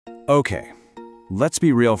Okay, let's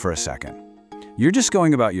be real for a second. You're just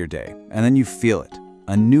going about your day, and then you feel it,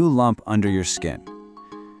 a new lump under your skin.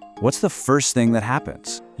 What's the first thing that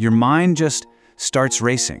happens? Your mind just starts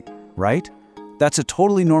racing, right? That's a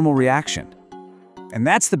totally normal reaction. And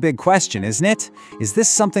that's the big question, isn't it? Is this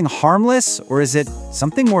something harmless, or is it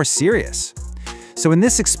something more serious? So in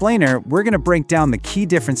this explainer, we're going to break down the key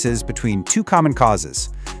differences between two common causes,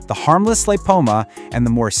 the harmless lipoma and the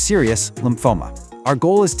more serious lymphoma. Our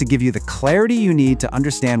goal is to give you the clarity you need to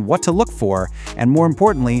understand what to look for, and more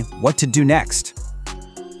importantly, what to do next.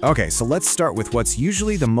 Okay, so let's start with what's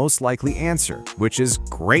usually the most likely answer, which is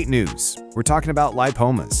great news. We're talking about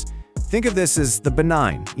lipomas. Think of this as the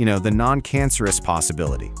benign, the non-cancerous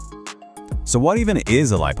possibility. So what even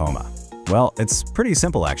is a lipoma? Well, it's pretty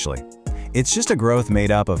simple actually. It's just a growth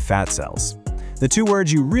made up of fat cells. The two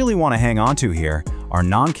words you really want to hang on to here are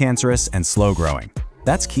non-cancerous and slow-growing.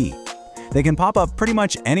 That's key. They can pop up pretty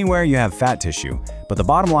much anywhere you have fat tissue, but the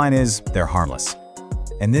bottom line is they're harmless.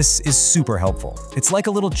 And this is super helpful. It's like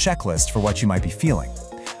a little checklist for what you might be feeling.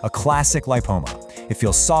 A classic lipoma. It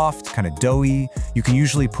feels soft, kind of doughy, you can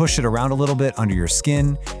usually push it around a little bit under your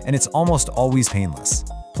skin, and it's almost always painless.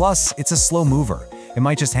 Plus, it's a slow mover. It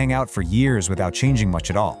might just hang out for years without changing much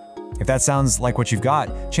at all. If that sounds like what you've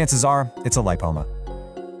got, chances are it's a lipoma.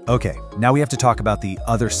 Okay, now we have to talk about the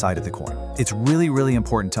other side of the coin. It's really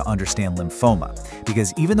important to understand lymphoma,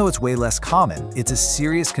 because even though it's way less common, it's a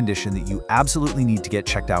serious condition that you absolutely need to get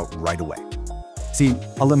checked out right away. See,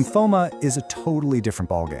 a lymphoma is a totally different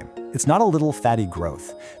ballgame. It's not a little fatty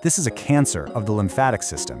growth. This is a cancer of the lymphatic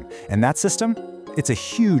system, and that system, it's a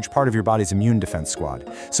huge part of your body's immune defense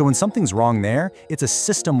squad. So when something's wrong there, it's a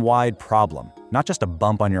system-wide problem, not just a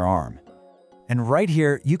bump on your arm. And right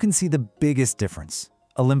here, you can see the biggest difference.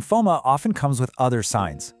 A lymphoma often comes with other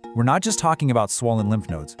signs. We're not just talking about swollen lymph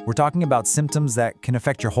nodes. We're talking about symptoms that can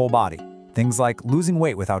affect your whole body. Things like losing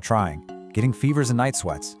weight without trying, getting fevers and night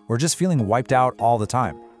sweats, or just feeling wiped out all the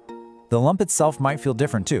time. The lump itself might feel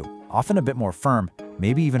different too, often a bit more firm,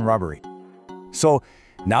 maybe even rubbery. So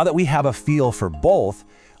now that we have a feel for both,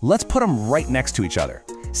 let's put them right next to each other.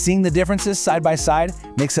 Seeing the differences side by side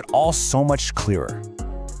makes it all so much clearer.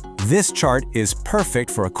 This chart is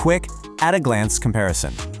perfect for a quick, at-a-glance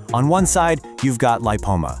comparison. On one side, you've got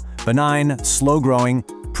lipoma, benign, slow-growing,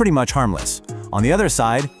 pretty much harmless. On the other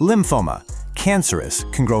side, lymphoma, cancerous,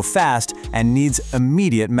 can grow fast, and needs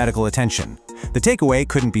immediate medical attention. The takeaway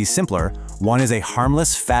couldn't be simpler. One is a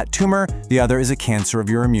harmless fat tumor, the other is a cancer of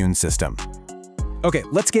your immune system. Okay,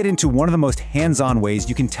 let's get into one of the most hands-on ways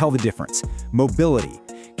you can tell the difference, mobility.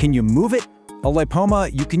 Can you move it? A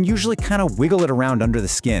lipoma, you can usually kind of wiggle it around under the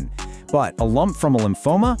skin. But a lump from a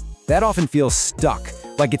lymphoma, that often feels stuck,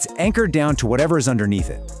 like it's anchored down to whatever is underneath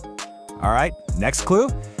it. All right, next clue,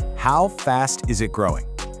 how fast is it growing?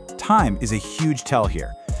 Time is a huge tell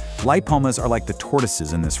here. Lipomas are like the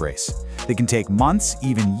tortoises in this race. They can take months,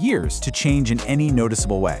 even years, to change in any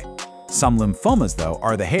noticeable way. Some lymphomas, though,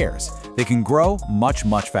 are the hares. They can grow much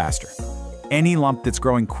faster. Any lump that's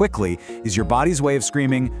growing quickly is your body's way of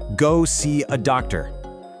screaming, "Go see a doctor."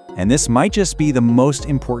 And this might just be the most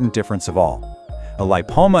important difference of all. A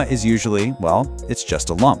lipoma is usually, well, it's just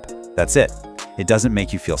a lump. That's it. It doesn't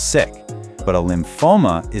make you feel sick. But a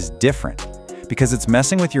lymphoma is different. Because it's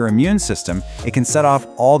messing with your immune system, it can set off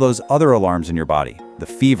all those other alarms in your body. The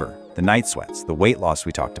fever, the night sweats, the weight loss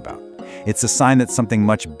we talked about. It's a sign that something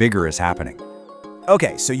much bigger is happening.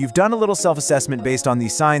 Okay, so you've done a little self-assessment based on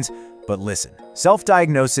these signs, but listen,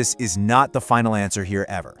 self-diagnosis is not the final answer here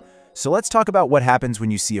ever. So let's talk about what happens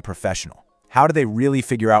when you see a professional. How do they really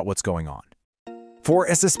figure out what's going on? For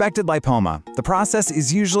a suspected lipoma, the process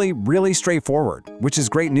is usually really straightforward, which is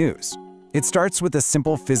great news. It starts with a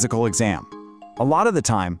simple physical exam. A lot of the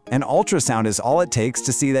time, an ultrasound is all it takes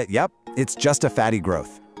to see that, yep, it's just a fatty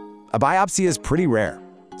growth. A biopsy is pretty rare,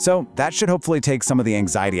 so that should hopefully take some of the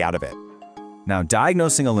anxiety out of it. Now,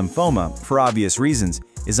 diagnosing a lymphoma, for obvious reasons,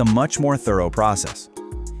 is a much more thorough process.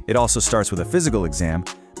 It also starts with a physical exam,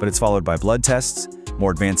 but it's followed by blood tests,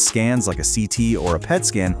 more advanced scans like a CT or a PET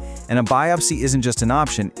scan, and a biopsy isn't just an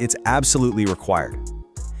option, it's absolutely required.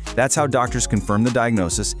 That's how doctors confirm the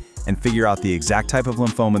diagnosis and figure out the exact type of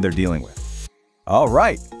lymphoma they're dealing with. All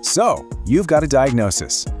right, so you've got a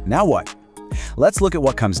diagnosis. Now what? Let's look at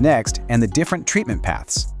what comes next and the different treatment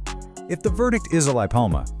paths. If the verdict is a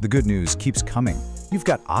lipoma, the good news keeps coming. You've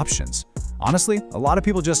got options. Honestly, a lot of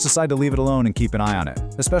people just decide to leave it alone and keep an eye on it,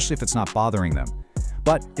 especially if it's not bothering them.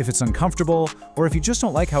 But if it's uncomfortable, or if you just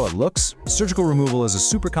don't like how it looks, surgical removal is a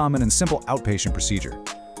super common and simple outpatient procedure.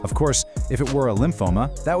 Of course, If it were a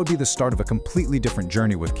lymphoma, that would be the start of a completely different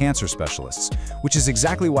journey with cancer specialists, which is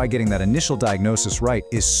exactly why getting that initial diagnosis right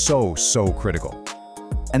is so critical.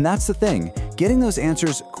 And that's the thing, getting those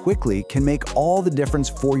answers quickly can make all the difference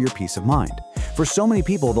for your peace of mind. For so many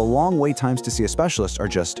people, the long wait times to see a specialist are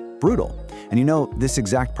just brutal. And you know, this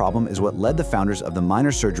exact problem is what led the founders of the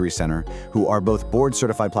Minor Surgery Center, who are both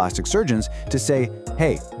board-certified plastic surgeons, to say,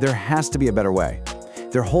 hey, there has to be a better way.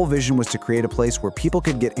 Their whole vision was to create a place where people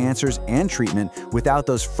could get answers and treatment without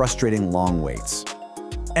those frustrating long waits.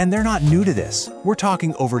 And they're not new to this. We're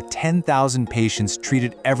talking over 10,000 patients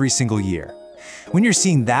treated every single year. When you're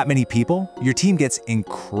seeing that many people, your team gets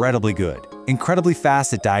incredibly good, incredibly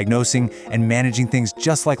fast at diagnosing and managing things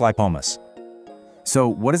just like lipomas. So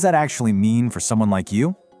what does that actually mean for someone like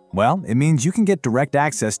you? Well, it means you can get direct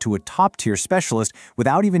access to a top-tier specialist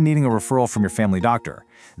without even needing a referral from your family doctor.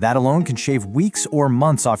 That alone can shave weeks or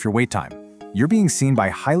months off your wait time. You're being seen by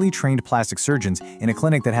highly trained plastic surgeons in a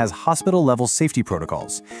clinic that has hospital-level safety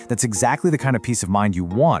protocols. That's exactly the kind of peace of mind you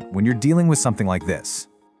want when you're dealing with something like this.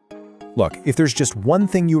 Look, if there's just one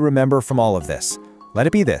thing you remember from all of this, let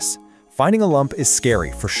it be this. Finding a lump is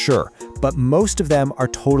scary, for sure, but most of them are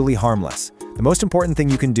totally harmless. The most important thing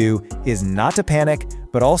you can do is not to panic,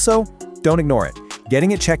 but also don't ignore it.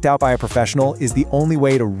 Getting it checked out by a professional is the only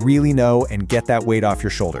way to really know and get that weight off your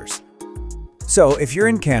shoulders. So, if you're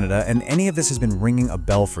in Canada and any of this has been ringing a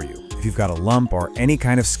bell for you, if you've got a lump or any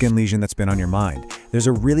kind of skin lesion that's been on your mind, there's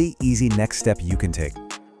a really easy next step you can take.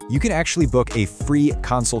 You can actually book a free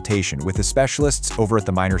consultation with the specialists over at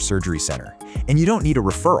the Minor Surgery Center. And you don't need a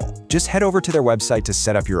referral. Just head over to their website to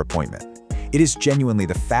set up your appointment. It is genuinely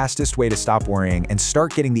the fastest way to stop worrying and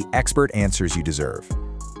start getting the expert answers you deserve.